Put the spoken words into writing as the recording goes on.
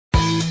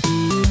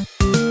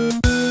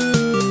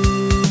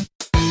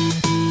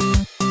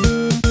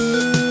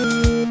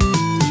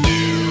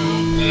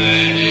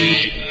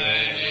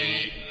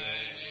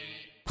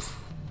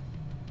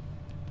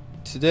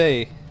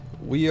today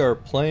we are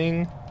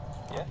playing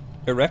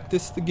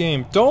Erectus the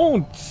Game.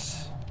 Don't!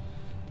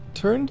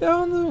 Turn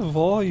down the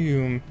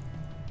volume.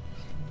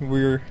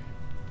 We're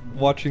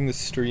watching the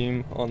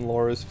stream on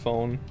Laura's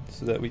phone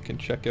so that we can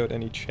check out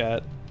any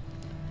chat.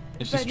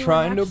 And she's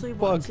trying to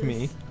bug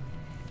me.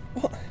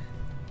 Well,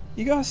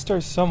 you gotta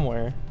start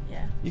somewhere.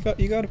 Yeah.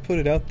 You gotta put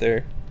it out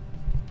there.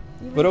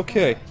 But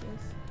okay.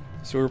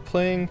 So we're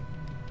playing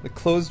the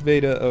closed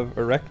beta of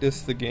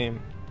Erectus the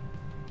Game,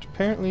 which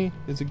apparently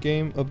is a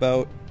game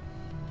about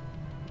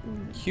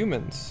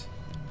humans.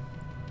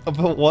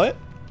 About what?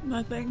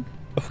 Nothing.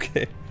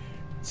 Okay.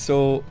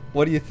 So,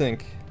 what do you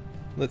think?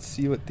 Let's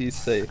see what these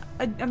say.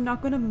 I'm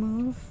not gonna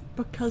move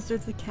because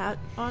there's a cat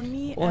on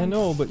me. Well, I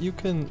know, but you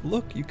can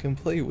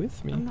play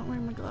with me. I'm not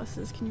wearing my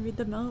glasses. Can you read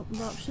the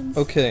options?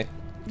 Okay.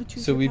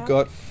 So we've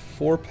got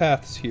 4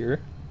 paths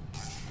here.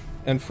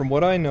 And from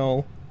what I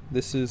know,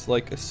 this is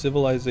like a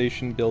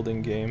civilization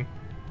building game.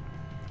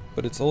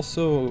 But it's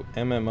also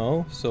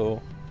MMO,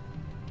 so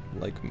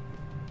like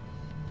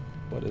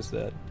what is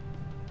that?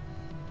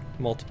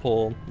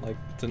 Multiple, like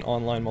it's an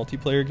online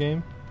multiplayer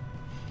game.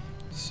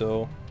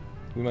 So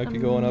we might be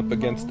going up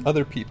against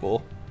other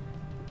people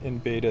in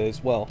beta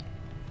as well.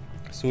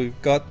 So we've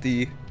got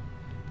the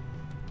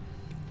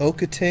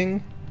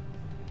Okating,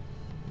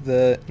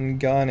 the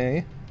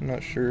Ngane, I'm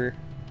not sure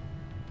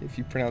if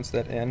you pronounce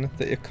that N,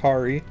 the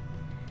Ikari,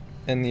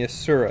 and the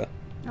Asura.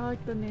 I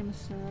like the name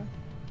Asura.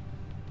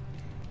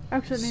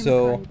 Actually, the name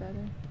Ikari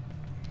better.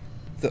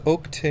 The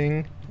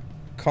Okating,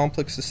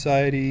 complex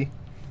society,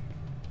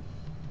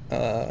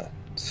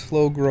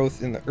 slow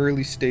growth in the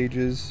early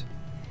stages.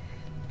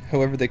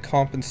 However, they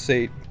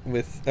compensate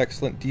with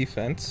excellent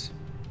defense.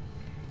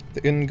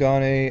 The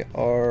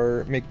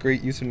Ngane make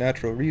great use of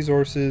natural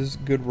resources,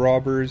 good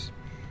robbers.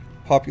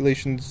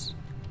 Populations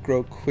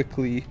grow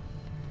quickly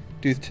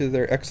due to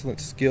their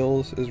excellent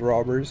skills as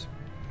robbers.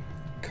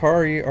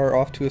 Kari are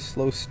off to a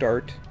slow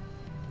start.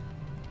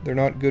 They're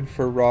not good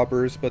for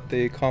robbers, but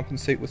they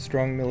compensate with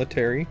strong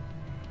military.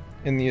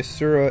 And the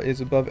Asura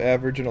is above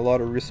average in a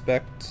lot of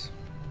respects.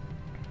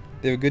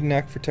 They have a good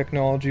knack for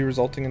technology,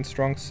 resulting in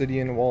strong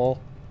city wall,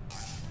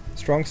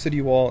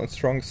 and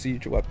strong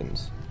siege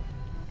weapons.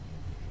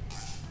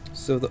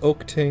 So the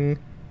Okating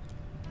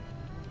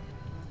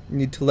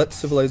need to let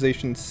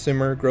civilization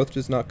simmer. Growth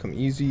does not come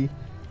easy,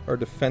 are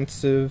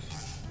defensive,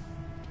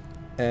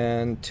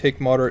 and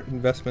take moderate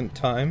investment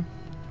time.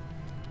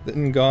 The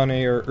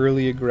Ngane are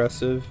early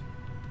aggressive,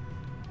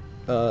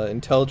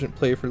 intelligent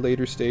play for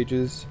later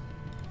stages,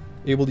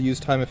 able to use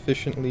time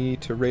efficiently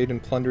to raid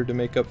and plunder to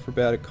make up for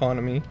bad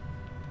economy.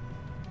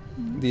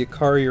 The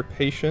Ikari are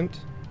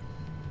patient,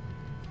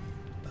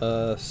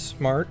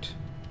 smart,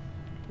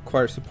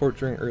 require support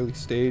during early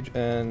stage,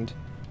 and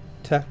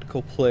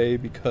tactical play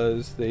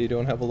because they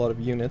don't have a lot of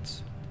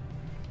units.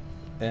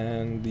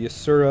 And the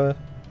Asura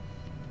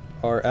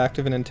are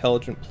active and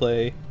intelligent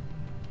play,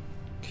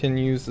 can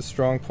use the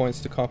strong points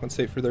to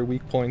compensate for their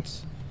weak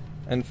points,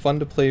 and fun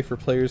to play for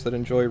players that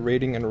enjoy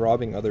raiding and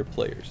robbing other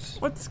players.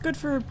 What's good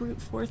for brute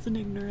force and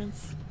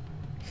ignorance?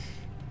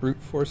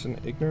 Brute force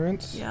and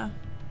ignorance? Yeah.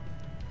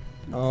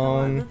 That's how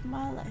I live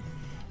my life.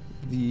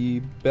 The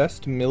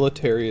best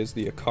military is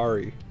the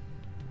Ikari.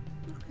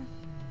 Okay.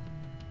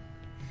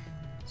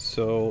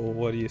 So,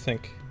 what do you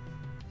think?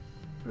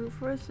 Brute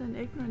force and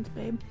ignorance,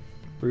 babe.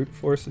 Brute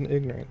force and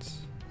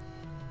ignorance.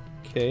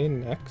 Okay,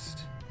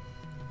 next.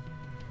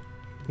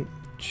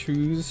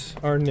 Choose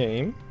our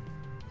name.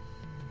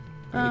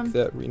 Make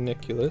that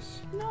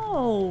ReNikulous.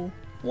 No.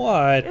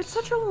 What? It's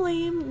such a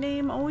lame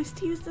name. Always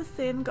to use the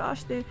same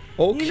gosh name.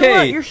 Okay, you know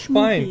what? You're schmoopy.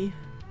 Fine.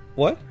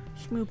 What?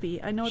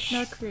 Schmoopy. I know it's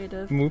not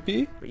creative.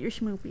 Schmoopy? But you're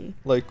schmoopy.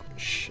 Like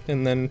sh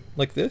and then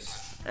like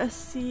this?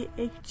 SCHMOOPY.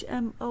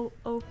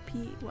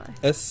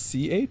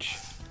 SCH?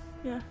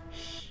 Yeah.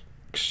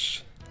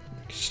 Sh.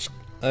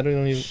 I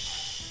don't even.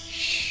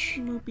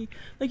 Schmoopy.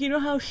 Like, you know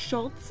how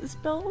Schultz is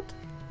spelled?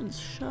 It's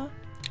sh.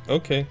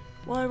 Okay.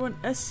 Well, I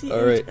want SCHMOOPY.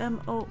 Alright.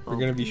 We're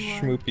gonna be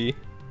schmoopy.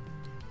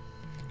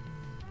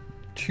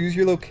 Choose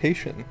your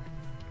location.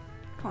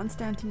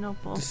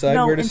 Constantinople.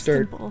 Decide where to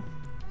start.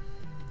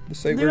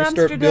 Decide where to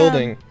start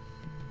building.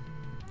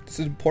 This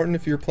is important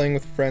if you're playing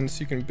with friends so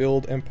you can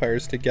build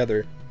empires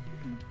together.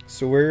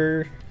 So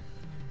where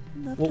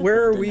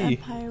are we?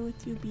 Empire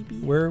with you,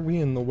 BB. Where are we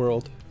in the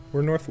world?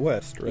 We're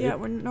northwest, right? Yeah,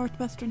 we're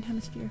northwestern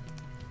hemisphere.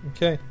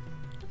 Okay.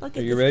 Look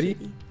Are you ready?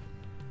 Kitty.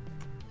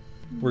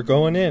 We're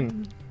going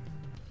in.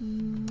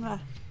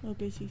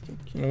 Okay,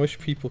 I wish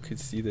people could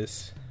see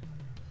this.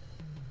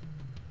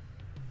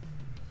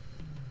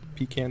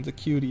 Pecan's a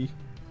cutie.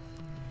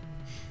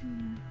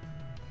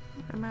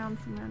 Am I on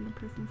some random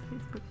person's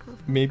Facebook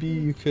profile? Maybe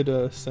you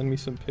could send me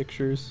some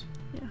pictures.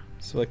 Yeah.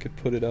 So I could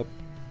put it up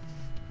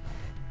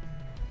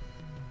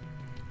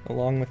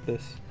along with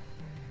this.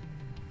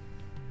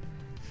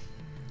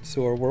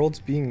 So our world's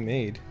being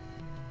made.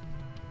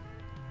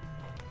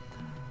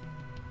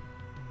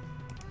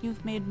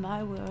 You've made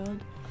my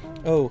world.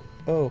 Oh.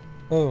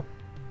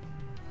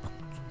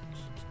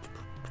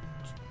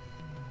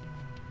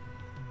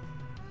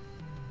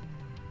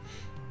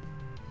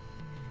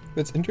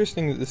 It's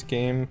interesting that this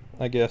game,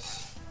 I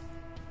guess,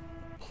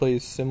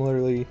 plays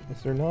similarly.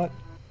 Is there not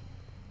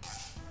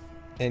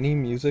any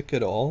music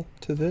at all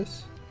to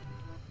this?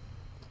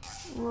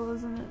 Well,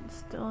 isn't it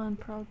still in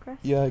progress?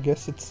 Yeah, I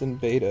guess it's in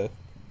beta.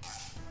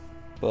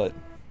 But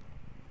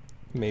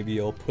maybe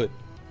I'll put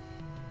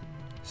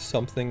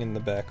something in the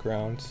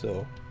background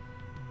so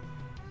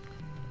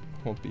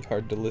it won't be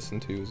hard to listen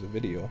to as a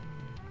video.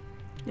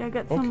 Yeah,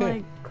 get some Okay.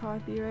 like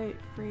copyright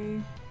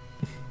free.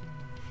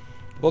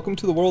 Welcome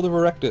to the world of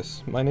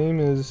Erectus. My name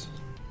is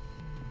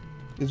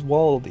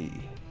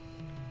Waldy.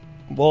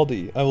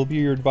 Waldy, I will be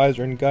your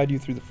advisor and guide you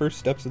through the first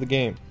steps of the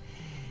game.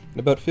 In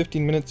about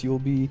 15 minutes you will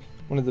be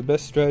one of the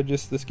best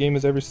strategists this game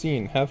has ever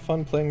seen. Have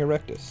fun playing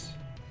Erectus.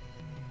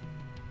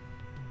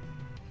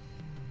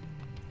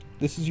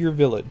 This is your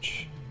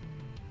village.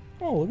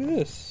 Oh, look at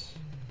this.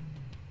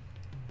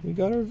 We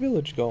got our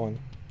village going.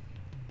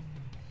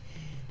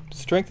 To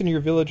strengthen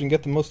your village and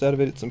get the most out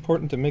of it, it's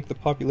important to make the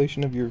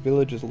population of your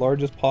village as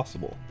large as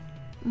possible.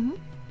 Mm-hmm.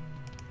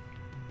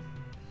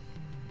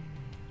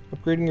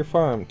 Upgrading your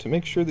farm. To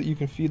make sure that you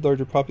can feed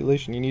larger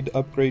population, you need to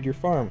upgrade your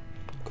farm.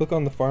 Click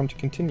on the farm to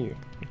continue.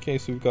 Okay,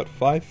 so we've got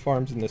 5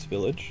 farms in this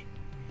village.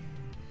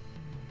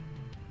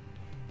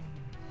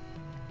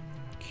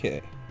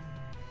 Okay.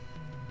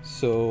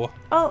 So,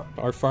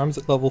 our farm's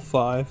at level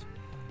 5.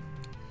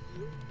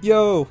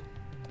 Yo!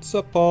 What's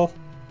up, Paul?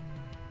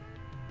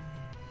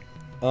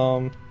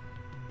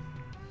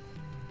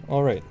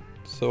 Alright.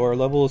 So our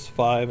level is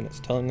 5 and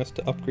it's telling us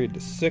to upgrade to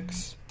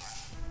 6.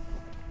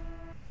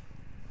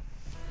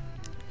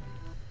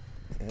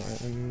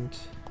 And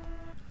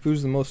food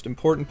is the most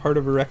important part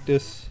of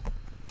Erectus.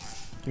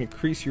 You can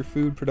increase your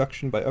food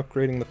production by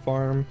upgrading the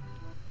farm.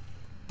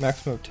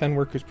 Maximum of 10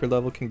 workers per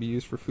level can be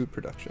used for food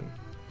production.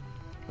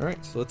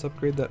 Alright, so let's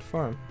upgrade that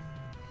farm.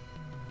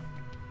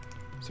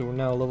 So we're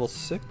now level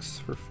 6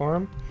 for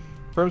farm.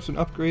 Farm's been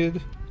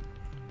upgraded.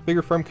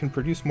 Bigger farm can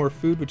produce more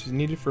food, which is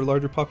needed for a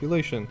larger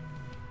population.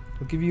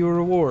 We'll give you a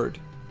reward.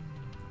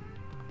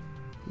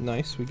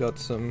 Nice, we got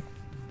some...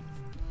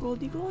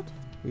 Gold?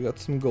 We got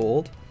some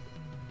gold.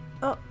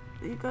 Oh,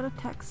 you got a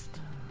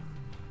text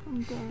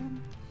from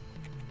Dan.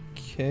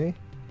 Okay.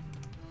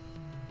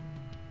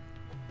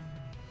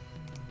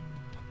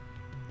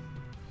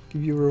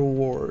 Give you a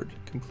reward.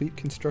 Complete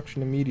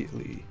construction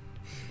immediately.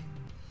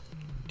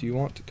 Do you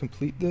want to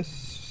complete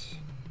this?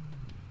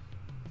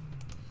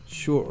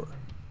 Sure.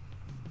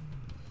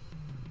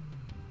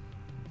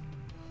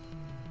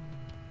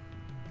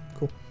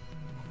 Cool.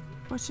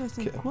 What should I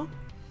say? Okay. Cool?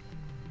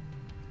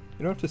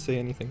 You don't have to say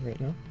anything right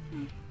now.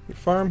 Your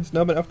farm has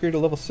now been upgraded to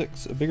level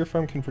 6. A bigger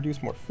farm can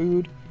produce more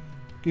food.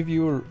 Give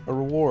you a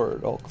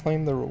reward. I'll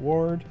claim the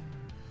reward.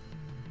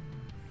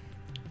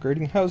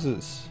 Upgrading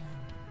houses.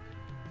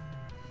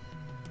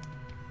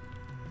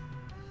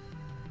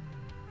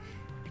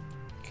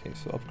 Okay,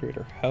 so upgrade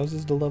our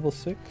houses to level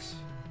 6.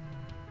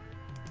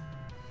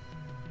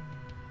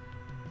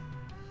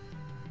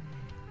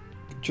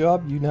 Good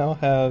job, you now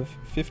have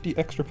 50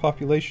 extra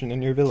population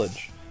in your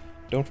village.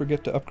 Don't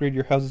forget to upgrade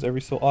your houses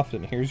every so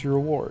often. Here's your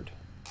reward.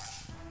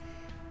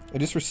 I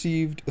just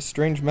received a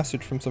strange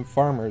message from some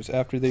farmers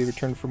after they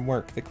returned from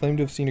work. They claimed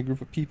to have seen a group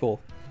of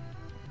people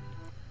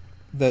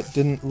that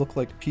didn't look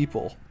like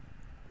people.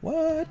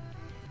 What?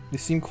 They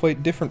seem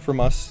quite different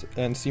from us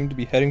and seem to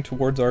be heading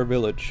towards our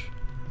village.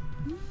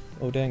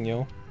 Oh dang,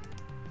 yo.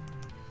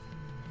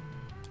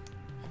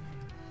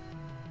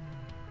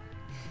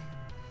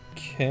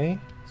 Okay,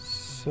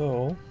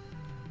 so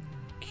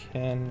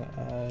can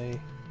I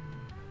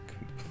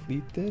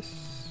complete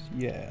this?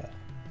 Yeah.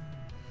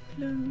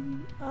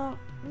 Ross,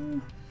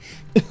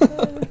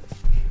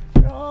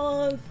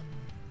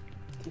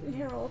 can you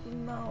hear all the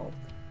mouth?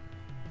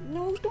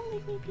 No, don't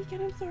make me peek it.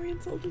 I'm sorry, I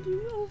insulted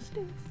you. Oh,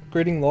 stinks.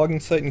 Upgrading logging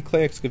site and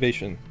clay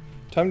excavation.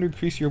 Time to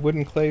increase your wood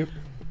and clay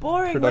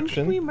Boring.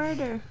 production. When can we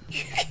murder?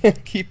 You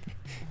can't keep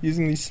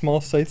using these small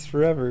sites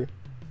forever.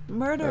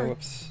 Murder. Oh,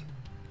 whoops.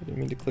 I didn't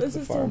mean to click This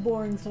the is farm. so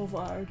boring so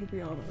far, to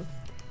be honest.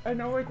 I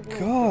know, like,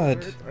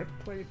 God. I've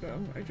played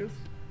them.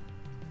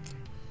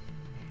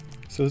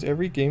 So is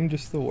every game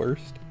just the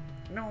worst?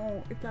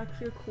 No, it's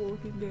actually a cool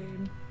looking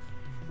game.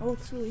 It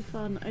looks really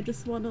fun. I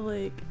just want to,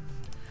 like...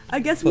 I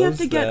guess we have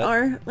to get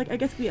our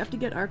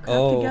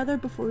crap together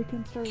before we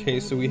can start. Okay,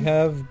 so we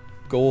have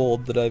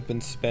gold that I've been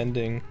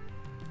spending.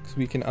 So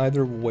we can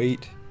either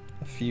wait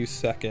a few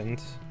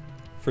seconds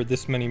for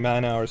this many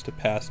man hours to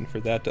pass and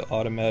for that to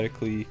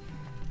automatically,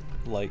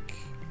 like,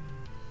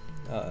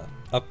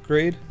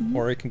 upgrade,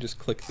 or I can just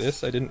click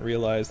this. I didn't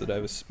realize that I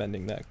was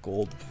spending that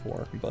gold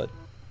before, but...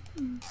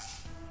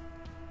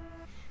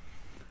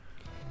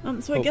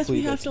 So I guess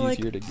we have to, like,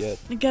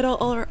 get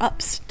all our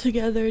ups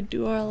together,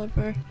 do all of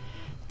our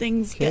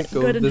things, get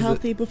good and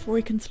healthy before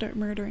we can start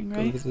murdering,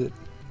 right? Go visit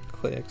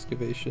clay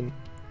excavation.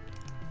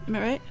 Am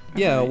I right?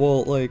 Yeah,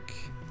 well, like...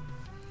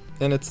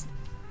 And it's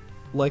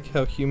like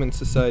how human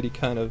society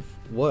kind of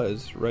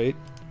was, right?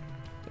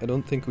 I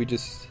don't think we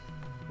just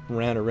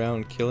ran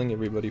around killing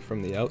everybody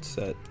from the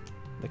outset.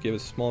 Like, it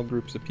was small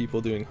groups of people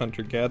doing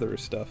hunter-gatherer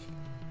stuff.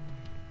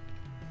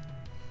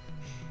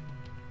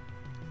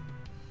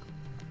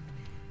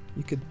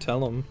 You could tell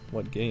them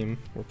what game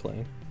we're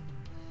playing.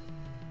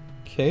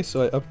 Okay,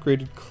 so I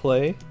upgraded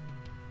clay.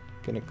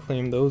 Gonna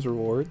claim those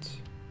rewards.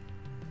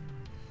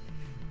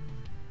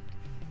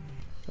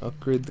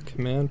 Upgrade the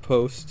command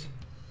post.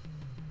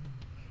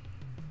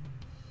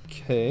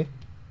 Okay.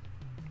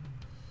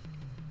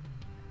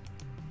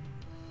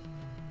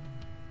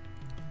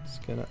 It's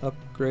gonna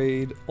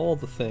upgrade all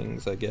the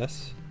things, I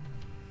guess.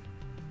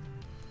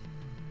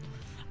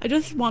 I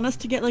just want us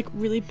to get like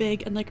really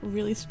big and like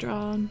really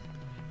strong,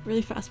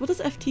 really fast. What does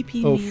FTP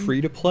mean? Oh,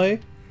 free to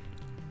play?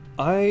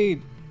 I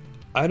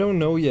don't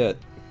know yet,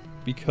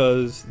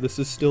 because this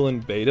is still in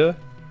beta,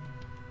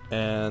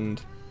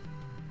 and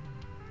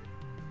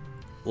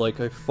like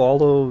I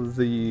follow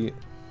the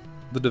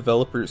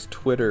developer's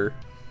Twitter,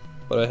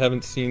 but I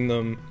haven't seen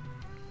them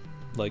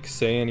like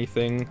say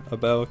anything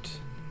about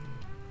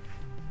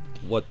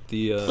what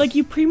the like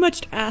you pretty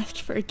much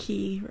asked for a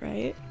key,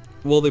 right?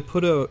 Well, they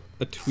put out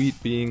a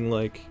tweet being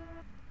like,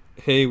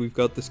 hey, we've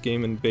got this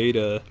game in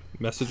beta,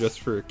 message us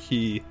for a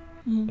key.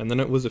 And then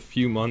it was a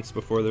few months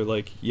before they're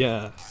like,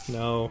 yeah,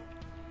 now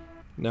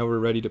we're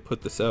ready to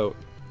put this out.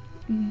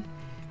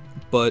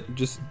 But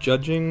just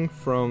judging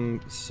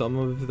from some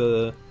of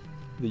the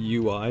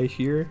UI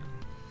here,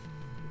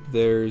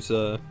 there's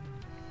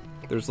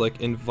like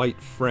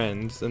invite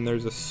friends and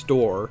there's a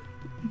store.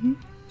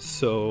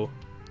 So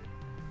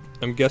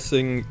I'm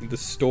guessing the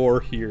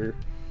store here,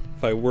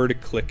 if I were to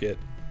click it,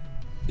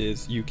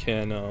 is you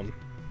can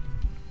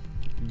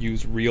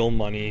use real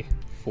money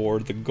for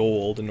the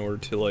gold in order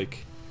to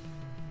like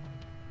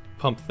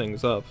pump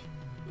things up.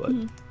 But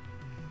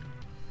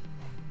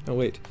oh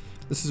wait,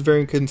 this is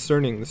very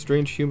concerning. The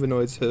strange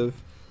humanoids have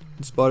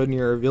been spotted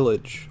near our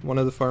village. One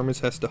of the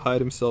farmers has to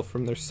hide himself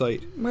from their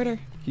sight. Murder.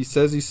 He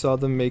says he saw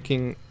them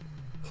making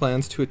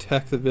plans to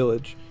attack the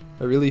village.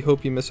 I really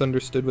hope he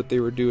misunderstood what they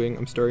were doing.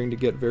 I'm starting to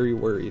get very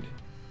worried.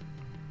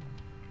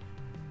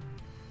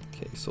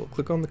 Okay, so I'll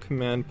click on the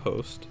command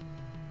post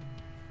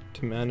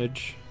to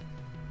manage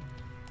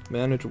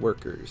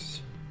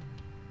workers.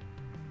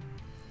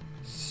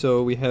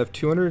 So we have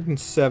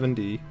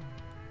 270.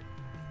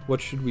 What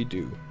should we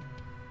do?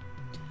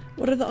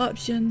 What are the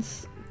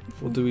options?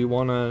 Well, do we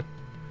want to...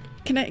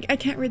 I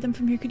can't read them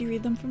from here. Could you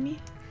read them for me?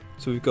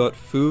 So we've got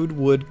food,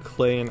 wood,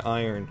 clay, and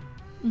iron.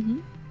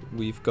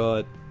 We've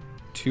got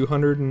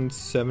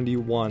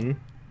 271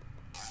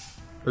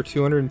 or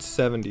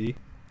 270,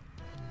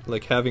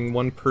 like having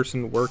one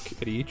person work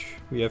at each.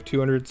 We have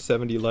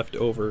 270 left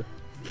over.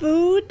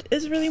 Food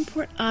is really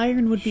important.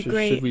 Iron would be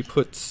great. Should we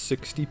put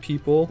 60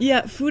 people?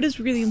 Yeah, food is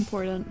really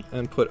important.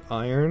 And put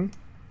iron?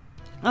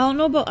 I don't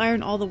know about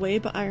iron all the way,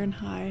 but iron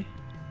high.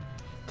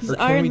 Because Or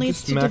can iron we leads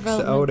just to max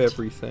development. out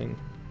everything?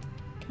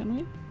 Can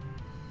we?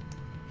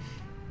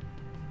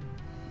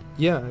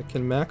 Yeah, I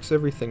can max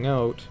everything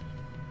out.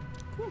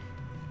 Cool.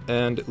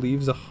 And it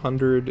leaves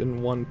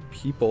 101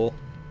 people.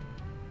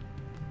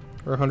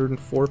 Or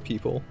 104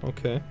 people,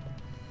 okay.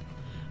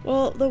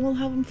 Well, then we'll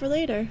have them for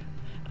later.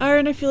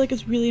 Iron, I feel like,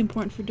 is really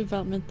important for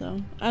development,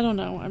 though. I don't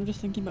know, I'm just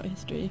thinking about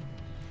history,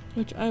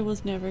 which I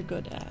was never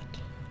good at.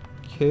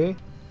 Okay,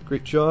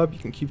 great job. You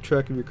can keep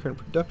track of your current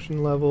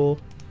production level.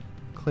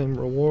 Claim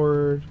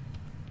reward.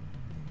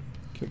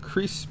 You can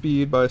increase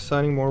speed by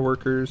assigning more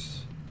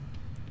workers.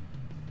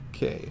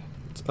 Okay,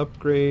 let's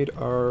upgrade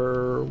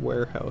our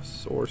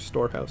warehouse, or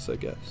storehouse, I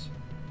guess.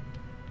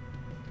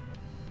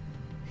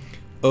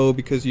 Oh,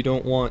 because you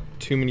don't want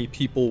too many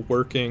people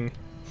working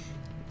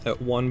at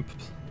one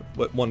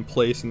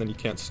place and then you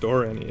can't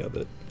store any of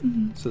it.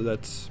 So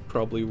that's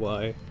probably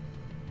why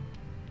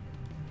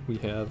we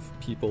have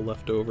people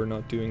left over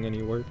not doing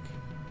any work.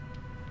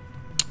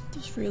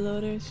 Just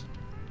freeloaders.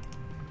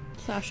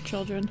 /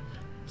 children.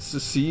 So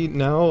see,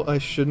 now I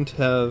shouldn't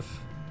have...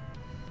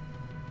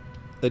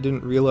 I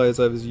didn't realize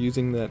I was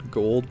using that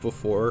gold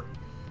before.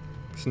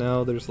 Because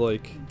now there's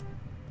like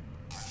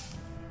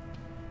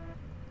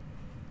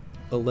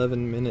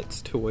 11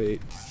 minutes to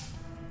wait.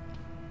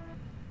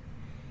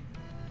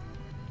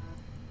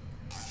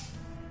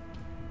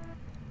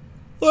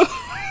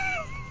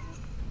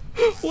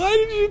 Why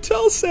did you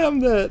tell Sam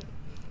that?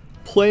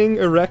 Playing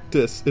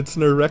Erectus. It's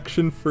an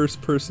erection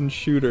first-person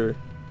shooter.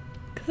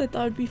 Because I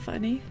thought it'd be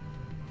funny.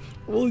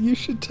 Well, you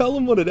should tell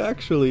him what it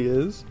actually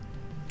is.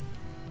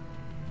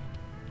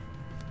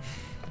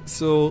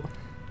 So...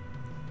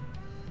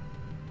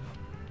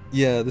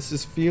 yeah, this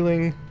is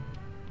feeling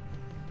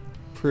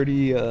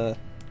pretty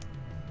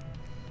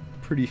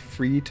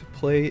free to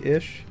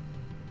play-ish.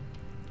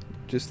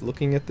 Just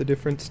looking at the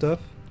different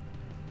stuff.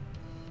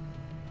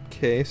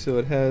 Okay, so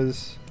it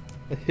has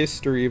a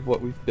history of what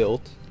we've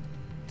built.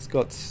 It's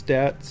got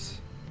stats.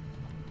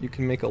 You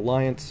can make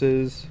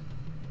alliances.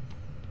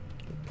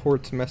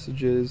 Reports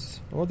messages.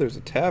 Oh, there's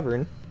a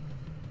tavern.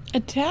 A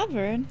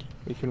tavern?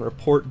 We can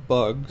report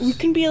bugs. We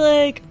can be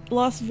like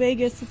Las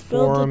Vegas. Let's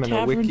build Forum a and a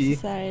tavern wiki.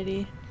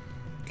 society.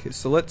 Okay,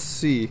 so let's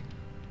see.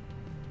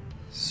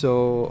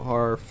 So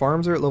our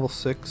farms are at level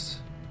 6.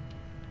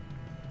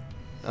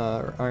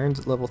 Our iron's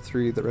at level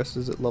 3. The rest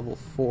is at level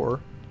 4.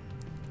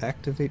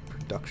 Activate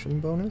production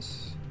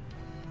bonus?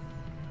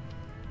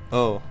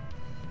 Oh.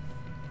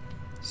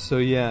 So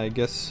yeah, I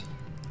guess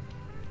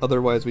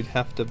otherwise we'd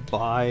have to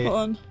buy... Hold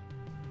on.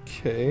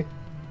 Okay.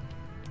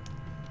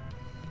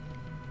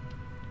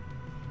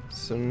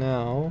 So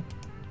now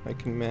I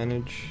can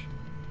manage...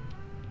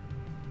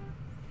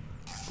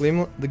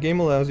 The game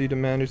allows you to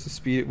manage the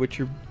speed at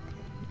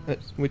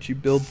which you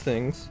build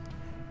things.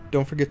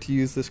 Don't forget to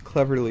use this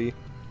cleverly.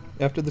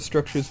 After the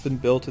structure has been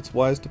built, it's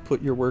wise to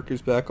put your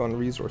workers back on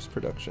resource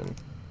production.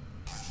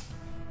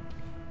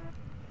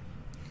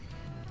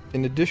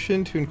 In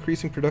addition to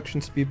increasing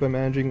production speed by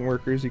managing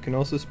workers, you can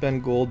also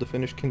spend gold to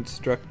finish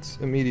constructs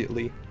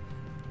immediately.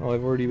 Oh,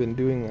 I've already been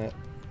doing that.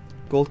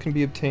 Gold can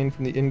be obtained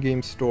from the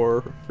in-game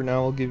store. For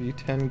now, I'll give you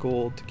 10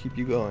 gold to keep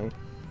you going.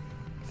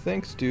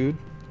 Thanks, dude.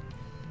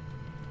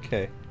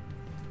 Okay.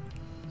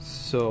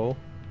 So...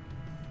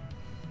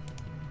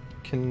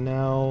 can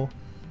now...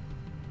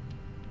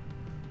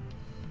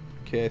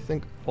 Okay, I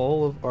think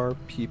all of our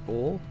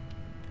people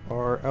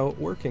are out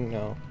working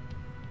now.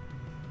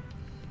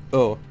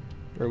 Oh,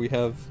 or we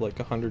have like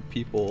 100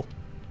 people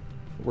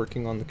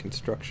working on the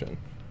construction.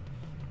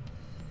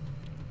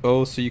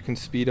 Oh, so you can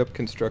speed up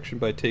construction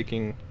by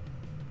taking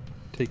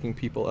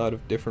people out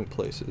of different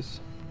places.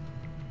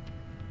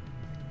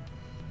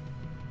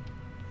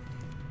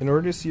 In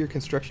order to see your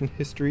construction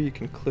history, you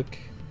can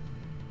click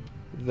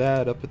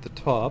that up at the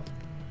top.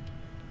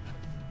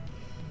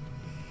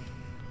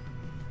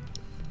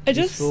 I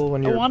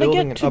want to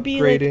get to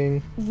be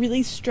like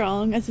really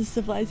strong as a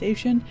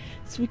civilization,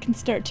 so we can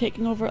start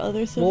taking over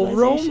other civilizations.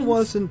 Well, Rome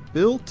wasn't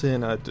built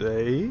in a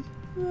day.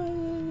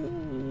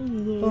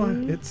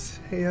 Oh, it's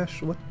hey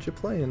Ash, what you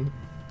playing?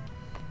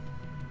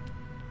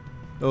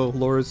 Oh,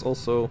 Laura's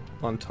also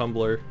on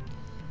Tumblr.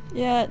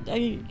 Yeah,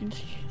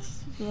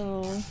 This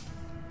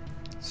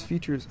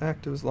feature is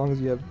active as long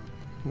as you have.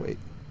 Wait.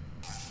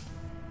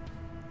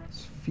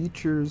 This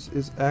features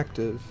is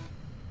active.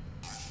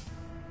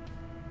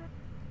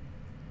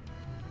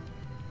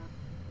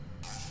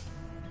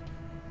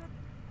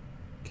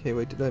 Okay,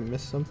 wait, did I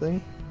miss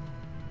something?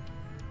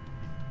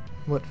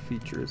 What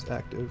feature is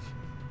active?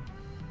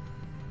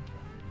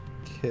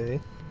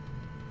 Okay.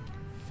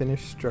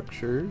 Finish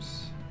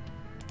structures.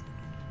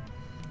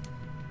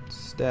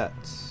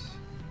 Stats.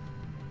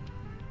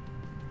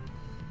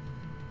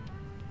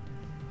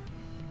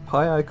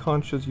 Pie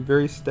icon shows you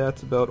various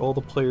stats about all the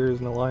players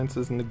and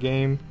alliances in the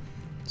game.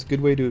 It's a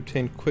good way to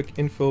obtain quick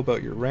info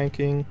about your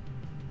ranking.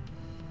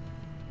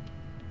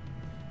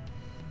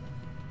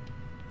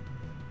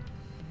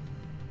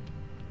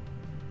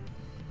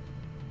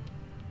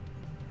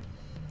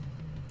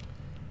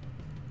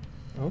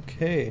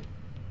 Okay,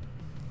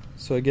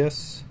 so I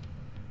guess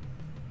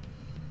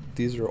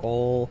these are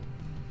all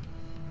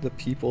the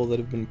people that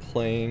have been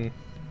playing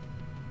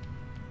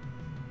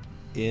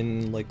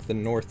in like the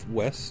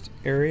northwest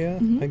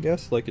area, I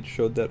guess, like it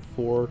showed that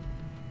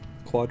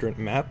 4-quadrant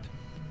map.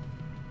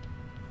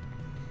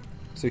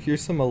 So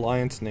here's some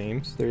alliance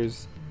names.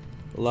 There's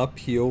La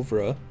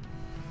Piovra,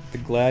 the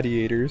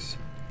Gladiators,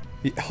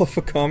 the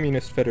Alpha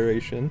Communist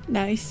Federation.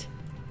 Nice.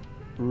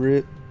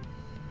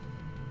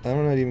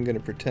 I'm not even going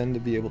to pretend to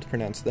be able to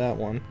pronounce that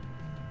one.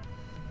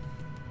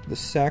 The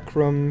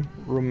Sacrum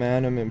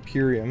Romanum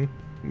Imperium,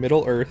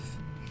 Middle Earth,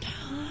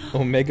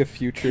 Omega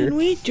Future. Can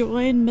we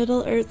join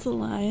Middle Earth's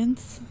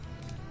alliance?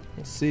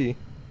 We'll see.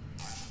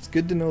 It's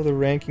good to know the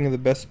ranking of the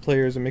best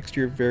players, a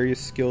mixture of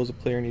various skills a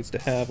player needs to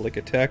have, like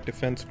attack,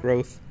 defense,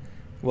 growth,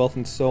 wealth,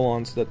 and so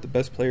on, so that the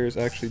best player is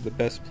actually the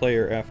best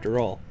player after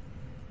all.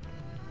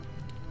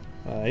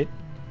 Alright.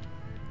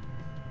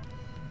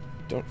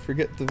 Don't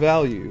forget the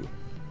value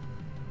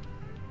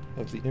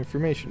of the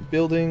information.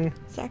 Building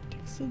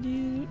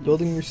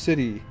your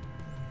city.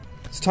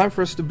 It's time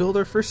for us to build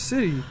our first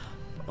city.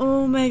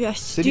 Oh my gosh.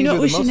 Cities Do you know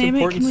what we should name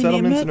it? Can we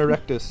name it? Settlements in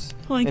Erectus.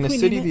 In a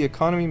city, the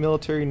economy,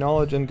 military,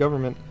 knowledge, and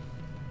government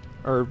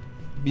are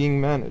being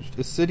managed.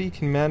 A city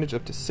can manage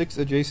up to 6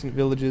 adjacent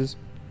villages.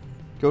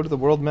 Go to the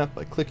world map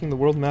by clicking the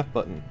world map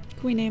button.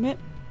 Can we name it?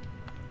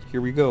 Here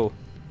we go.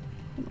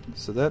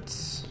 So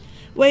that's...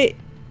 Wait.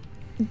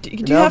 Do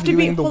you have to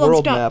be... Hold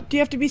on, stop. Do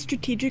you have to be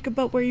strategic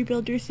about where you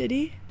build your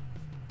city?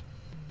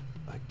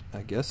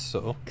 I guess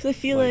so. Because I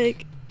feel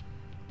like...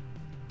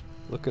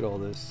 Look at all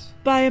this.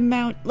 By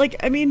amount... Like,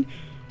 I mean...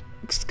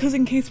 Because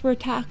in case we're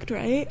attacked,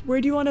 right? Where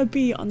do you want to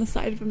be? On the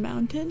side of a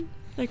mountain?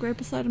 Like right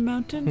beside a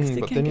mountain?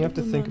 But then you have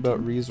to think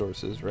about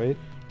resources, right?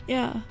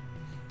 Yeah.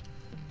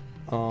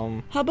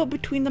 How about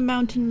between the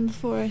mountain and the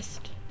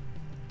forest?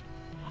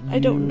 I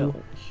don't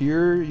know.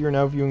 Here, you're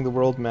now viewing the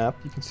world map.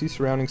 You can see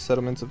surrounding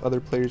settlements of other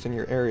players in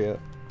your area.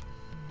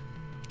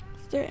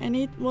 Is there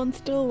anyone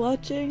still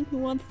watching who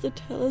wants to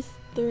tell us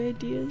their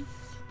ideas?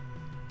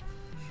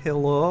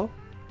 Hello?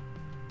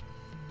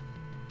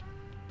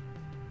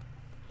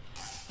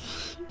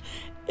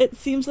 It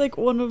seems like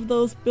one of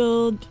those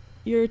build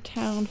your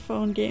town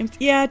phone games.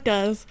 Yeah, it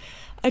does.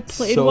 I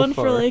played one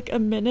for like a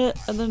minute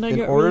and then I got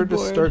really bored. In order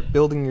to start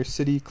building your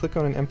city, click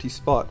on an empty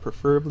spot,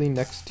 preferably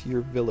next to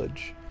your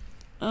village.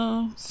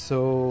 Oh.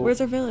 So...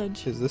 Where's our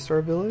village? Is this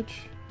our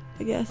village?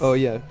 I guess. Oh,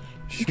 yeah.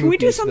 Can we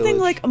do schmoopiest something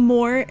village. like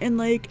more in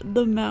like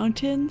the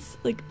mountains,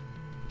 like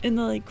in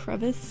the like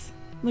crevice,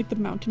 like the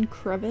mountain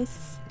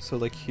crevice? So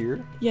like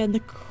here? Yeah, in the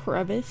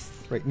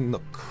crevice. Right in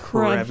the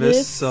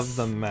crevice of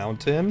the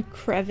mountain?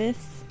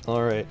 Crevice.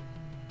 Alright.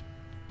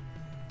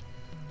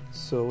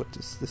 So what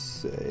does this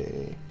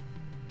say?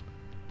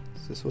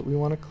 Is this what we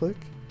want to click?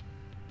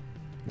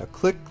 Now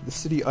click the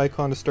city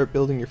icon to start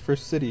building your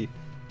first city.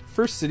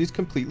 First city's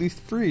completely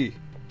free.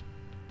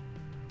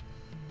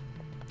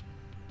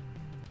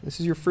 This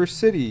is your first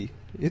city.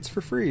 It's for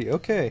free.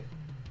 Okay.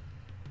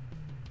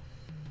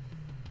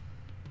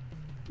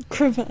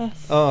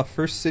 Crevasse. Oh,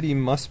 first city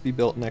must be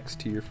built next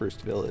to your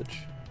first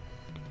village.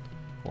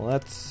 Well,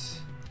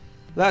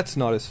 that's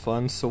not as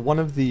fun. So one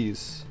of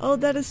these. Oh,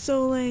 that is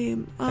so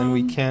lame. And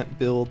we can't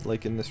build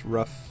like in this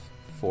rough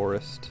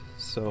forest.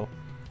 So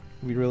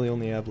we really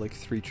only have like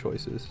 3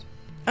 choices.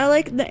 I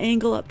like the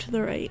angle up to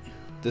the right.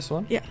 This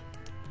one? Yeah.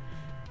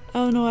 I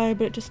don't know why,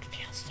 but it just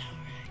feels so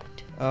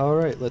right.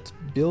 Alright, let's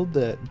build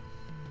that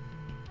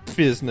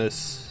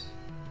business.